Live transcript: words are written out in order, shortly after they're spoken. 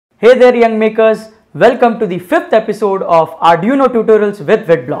Hey there young makers, welcome to the 5th episode of Arduino Tutorials with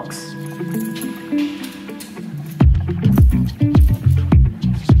WitBlox.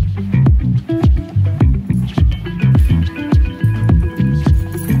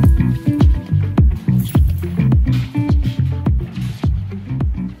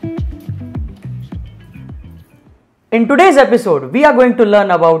 In today's episode, we are going to learn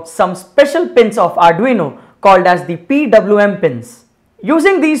about some special pins of Arduino called as the PWM pins.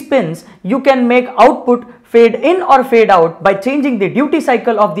 Using these pins, you can make output fade in or fade out by changing the duty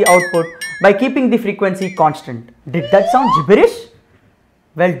cycle of the output by keeping the frequency constant. Did that sound gibberish?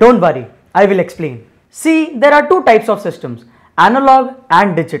 Well, don't worry, I will explain. See, there are two types of systems, analog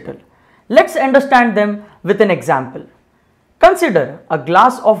and digital. Let's understand them with an example. Consider a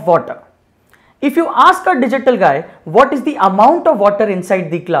glass of water. If you ask a digital guy what is the amount of water inside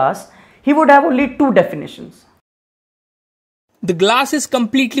the glass, he would have only two definitions. The glass is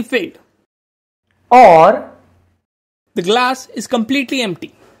completely filled. Or the glass is completely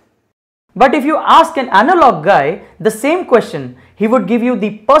empty. But if you ask an analog guy the same question, he would give you the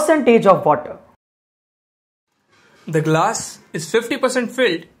percentage of water. The glass is 50%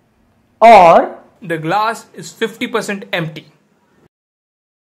 filled. Or the glass is 50% empty.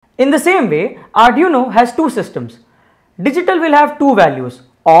 In the same way, Arduino has two systems. Digital will have two values,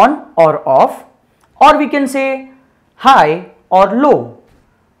 on or off, or we can say high or low,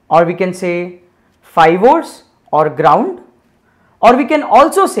 or we can say 5 volts or ground, or we can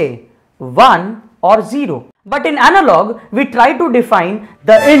also say 1 or 0. But in analog, we try to define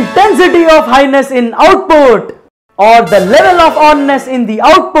the intensity of highness in output or the level of onness in the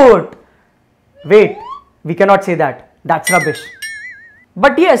output. Wait, we cannot say that. That's rubbish.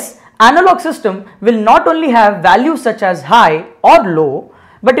 But yes, analog system will not only have values such as high or low,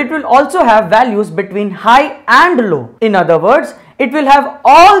 but it will also have values between high and low. In other words, it will have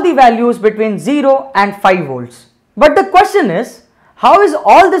all the values between 0 and 5 volts. But the question is, how is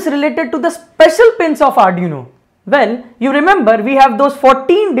all this related to the special pins of Arduino? Well, you remember we have those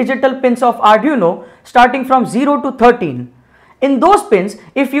 14 digital pins of Arduino starting from 0 to 13. In those pins,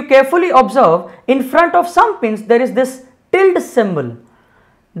 if you carefully observe, in front of some pins there is this tilde symbol.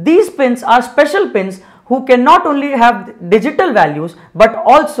 These pins are special pins who can not only have digital values but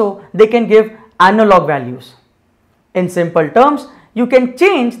also they can give analog values. In simple terms, you can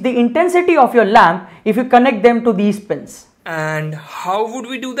change the intensity of your lamp if you connect them to these pins. And how would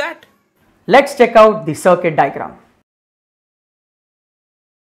we do that? Let's check out the circuit diagram.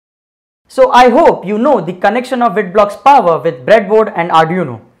 So I hope you know the connection of WitBlox power with breadboard and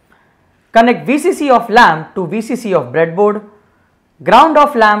Arduino. Connect VCC of lamp to VCC of breadboard, ground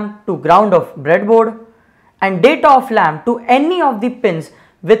of lamp to ground of breadboard, and data of lamp to any of the pins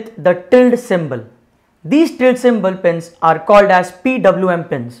with the tilde symbol. These tilde symbol pins are called as PWM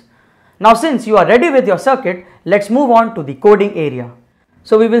pins. Now since you are ready with your circuit, let's move on to the coding area.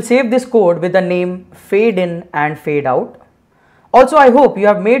 So we will save this code with the name fade in and fade out. Also I hope you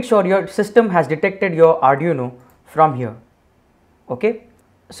have made sure your system has detected your Arduino from here. Okay.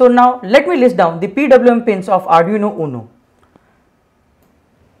 So now let me list down the PWM pins of Arduino Uno.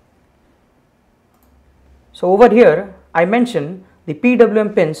 So over here, I mentioned the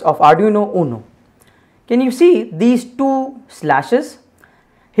PWM pins of Arduino Uno. Can you see these two slashes?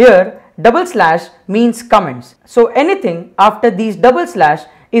 Here, double slash means comments. So anything after these double slash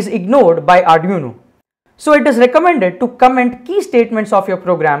is ignored by Arduino. So it is recommended to comment key statements of your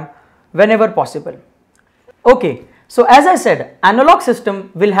program whenever possible. Okay, so as I said, analog system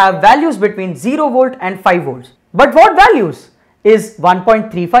will have values between 0 volt and 5 volts. But what values? Is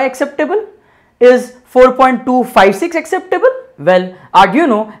 1.35 acceptable? Is 4.256 acceptable? Well,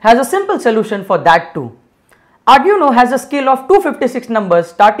 Arduino has a simple solution for that too. Arduino has a scale of 256 numbers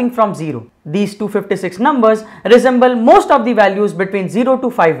starting from 0. These 256 numbers resemble most of the values between 0 to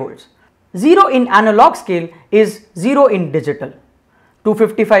 5 volts. 0 in analog scale is 0 in digital.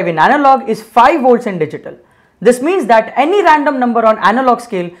 255 in analog is 5 volts in digital. This means that any random number on analog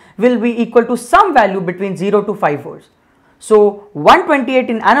scale will be equal to some value between 0 to 5 volts. So 128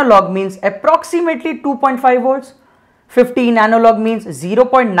 in analog means approximately 2.5 volts, 50 in analog means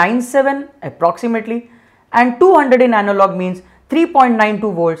 0.97 approximately, and 200 in analog means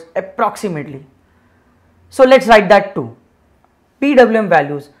 3.92 volts approximately. So let's write that too. PWM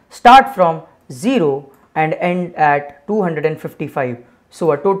values start from 0 and end at 255.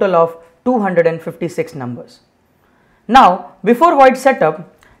 So a total of 256 numbers. Now before void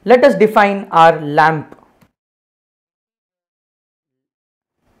setup, let us define our lamp.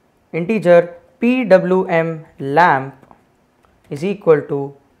 Integer PWM lamp is equal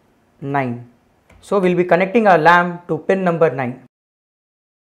to 9. So we'll be connecting our lamp to pin number 9.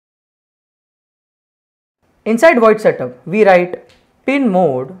 Inside void setup, we write pin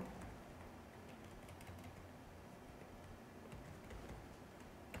mode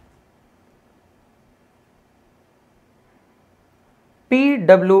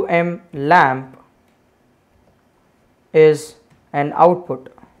PWM lamp is an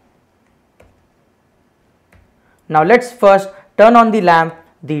output. Now let's first turn on the lamp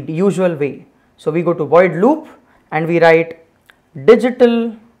the usual way. So we go to void loop and we write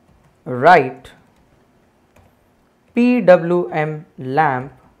digital write PWM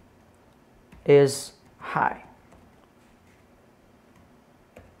lamp is high.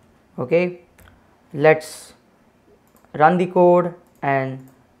 Okay, let's run the code and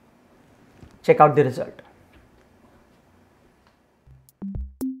check out the result.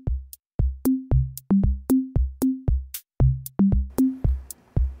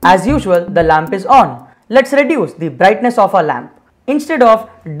 As usual, the lamp is on. Let's reduce the brightness of our lamp. Instead of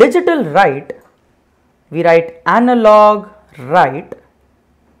digital write, we write analog write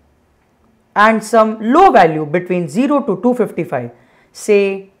and some low value between 0 to 255,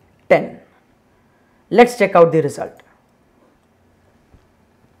 say 10. Let's check out the result.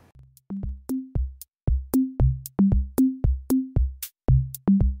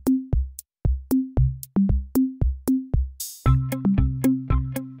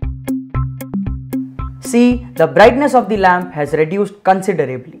 See, the brightness of the lamp has reduced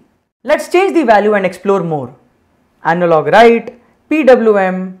considerably. Let's change the value and explore more. Analog write,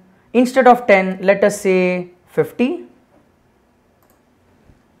 PWM, instead of 10, let us say 50.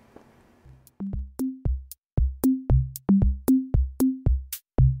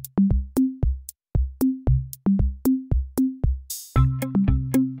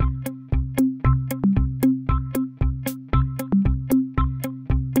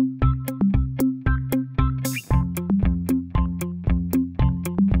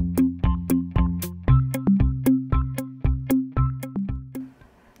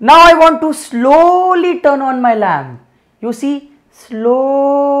 Now I want to slowly turn on my lamp. You see,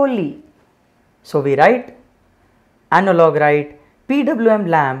 slowly. So we write analog write PWM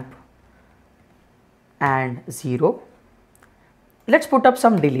lamp and 0. Let's put up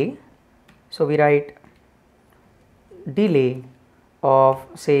some delay. So we write delay of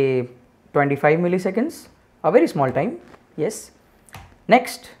say 25 milliseconds, a very small time. Yes.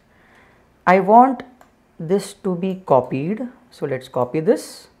 Next, I want this to be copied. So let's copy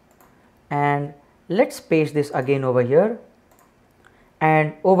this and let's paste this again over here,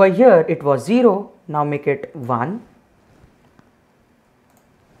 and over here it was 0, now make it 1.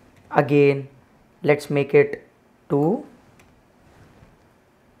 Again let's make it 2,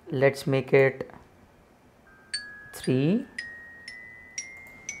 let's make it 3,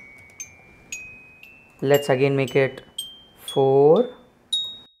 let's again make it 4.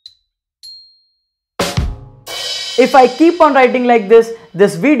 If I keep on writing like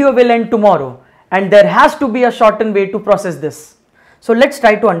this video will end tomorrow, and there has to be a shortened way to process this. So let's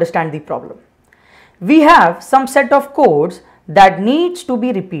try to understand the problem. We have some set of codes that needs to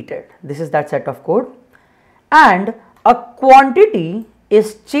be repeated. This is that set of code, and a quantity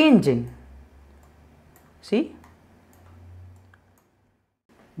is changing. See,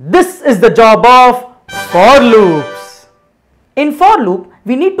 this is the job of for loops. In for loop,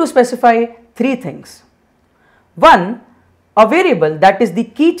 we need to specify 3 things. One, a variable that is the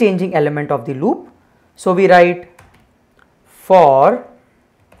key changing element of the loop. So we write for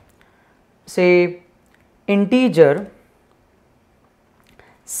say integer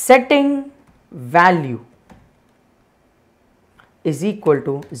setting value is equal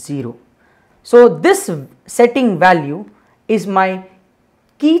to 0. So this setting value is my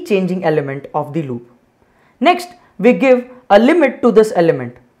key changing element of the loop. Next, we give a limit to this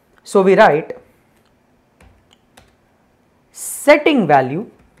element. So we write setting value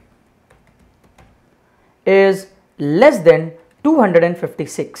is less than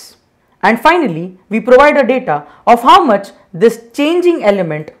 256, and finally we provide a data of how much this changing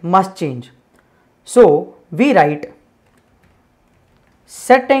element must change. So we write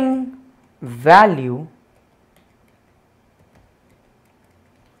setting value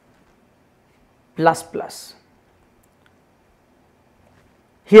plus plus.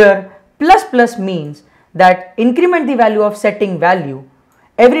 Here plus plus means that increment the value of setting value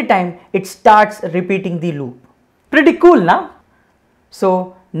every time it starts repeating the loop. Pretty cool, now?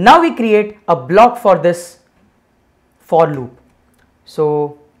 So now we create a block for this for loop.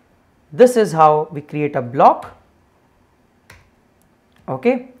 So this is how we create a block.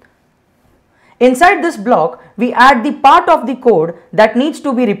 Okay. Inside this block, we add the part of the code that needs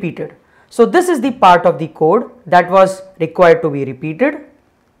to be repeated. So this is the part of the code that was required to be repeated.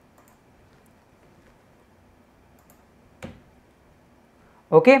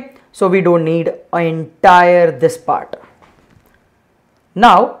 Okay, so we don't need entire this part.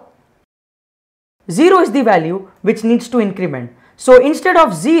 Now 0 is the value which needs to increment. So instead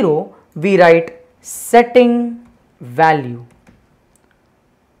of 0, we write setting value.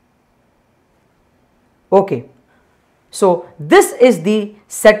 Okay, so this is the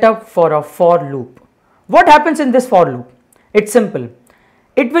setup for a for loop. What happens in this for loop? It's simple.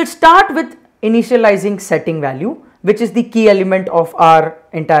 It will start with initializing setting value, which is the key element of our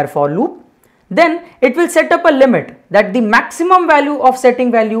entire for loop. Then it will set up a limit that the maximum value of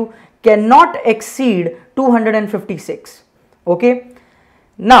setting value cannot exceed 256. Okay,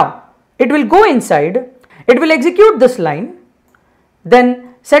 now it will go inside, it will execute this line,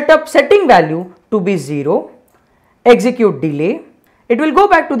 then set up setting value to be 0, execute delay, it will go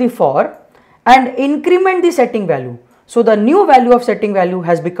back to the for and increment the setting value. So the new value of setting value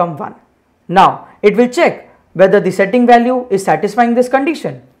has become 1. Now it will check whether the setting value is satisfying this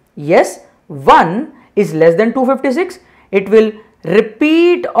condition. Yes, 1 is less than 256. It will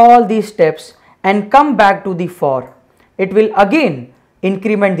repeat all these steps and come back to the for. It will again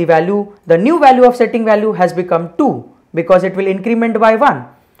increment the value. The new value of setting value has become 2 because it will increment by 1.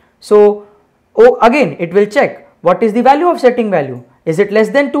 So again it will check what is the value of setting value. Is it less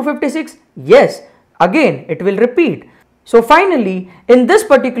than 256? Yes. Again it will repeat. So finally in this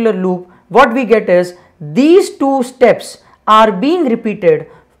particular loop what we get is these two steps are being repeated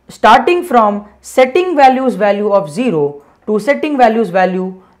starting from setting values value of 0 to setting values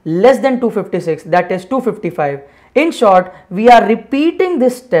value less than 256, that is 255. In short, we are repeating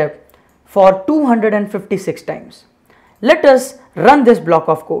this step for 256 times. Let us run this block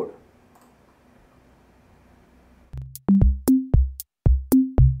of code.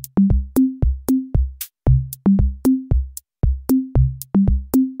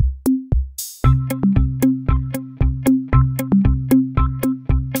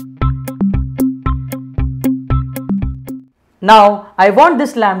 Now I want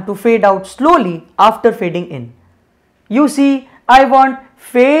this lamp to fade out slowly after fading in. You see, I want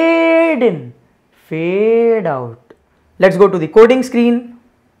fade in, fade out. Let's go to the coding screen.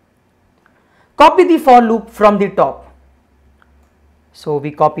 Copy the for loop from the top. So we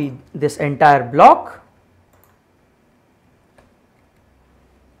copy this entire block.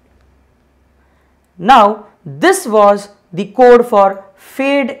 Now this was the code for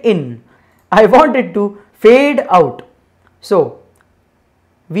fade in. I want it to fade out. So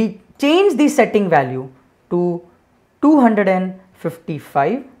we change the setting value to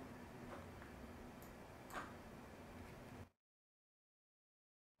 255.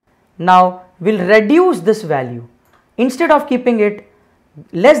 Now we'll reduce this value. Instead of keeping it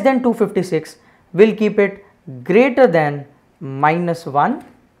less than 256, we'll keep it greater than -1.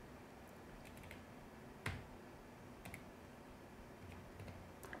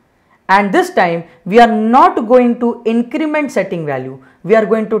 And this time we are not going to increment setting value, we are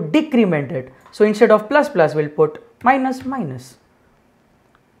going to decrement it. So instead of plus plus we'll put minus minus.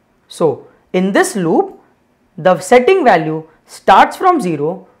 So in this loop the setting value starts from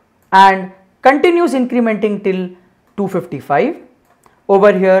 0 and continues incrementing till 255.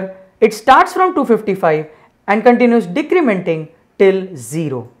 Over here it starts from 255 and continues decrementing till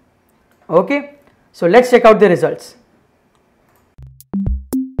 0. Okay, so let's check out the results.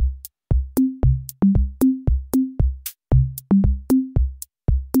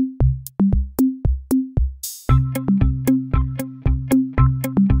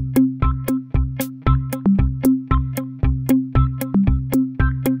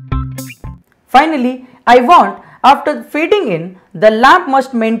 Finally, I want after fading in, the lamp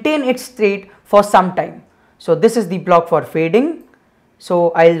must maintain its state for some time. So this is the block for fading.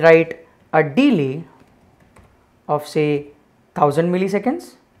 So I'll write a delay of say 1000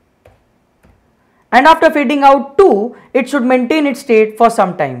 milliseconds. And after fading out too, it should maintain its state for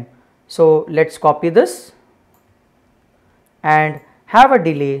some time. So let's copy this and have a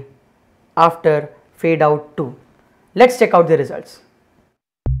delay after fade out too. Let's check out the results.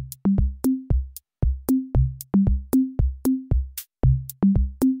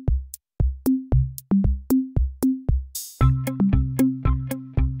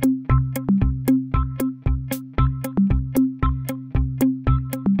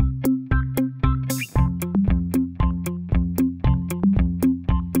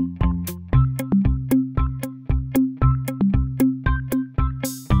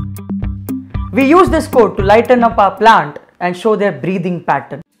 We use this code to lighten up our plant and show their breathing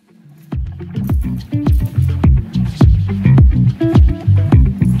pattern.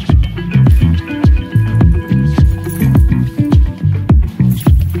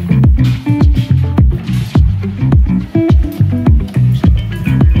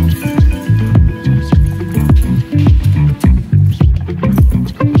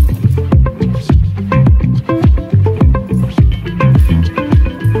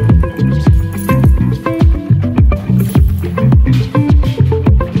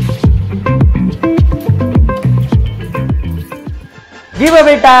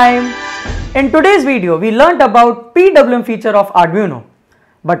 Giveaway time! In today's video, we learnt about PWM feature of Arduino.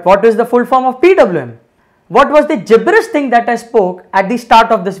 But what is the full form of PWM? What was the gibberish thing that I spoke at the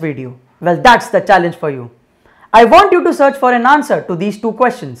start of this video? Well, that's the challenge for you. I want you to search for an answer to these two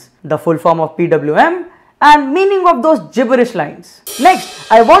questions, the full form of PWM and meaning of those gibberish lines.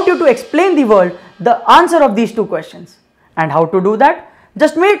 Next, I want you to explain the world the answer of these two questions. And how to do that?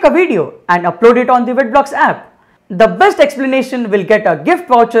 Just make a video and upload it on the WitBlox app. The best explanation will get a gift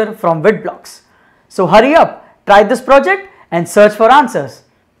voucher from WitBlox. So hurry up, try this project and search for answers.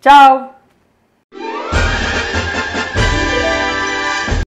 Ciao!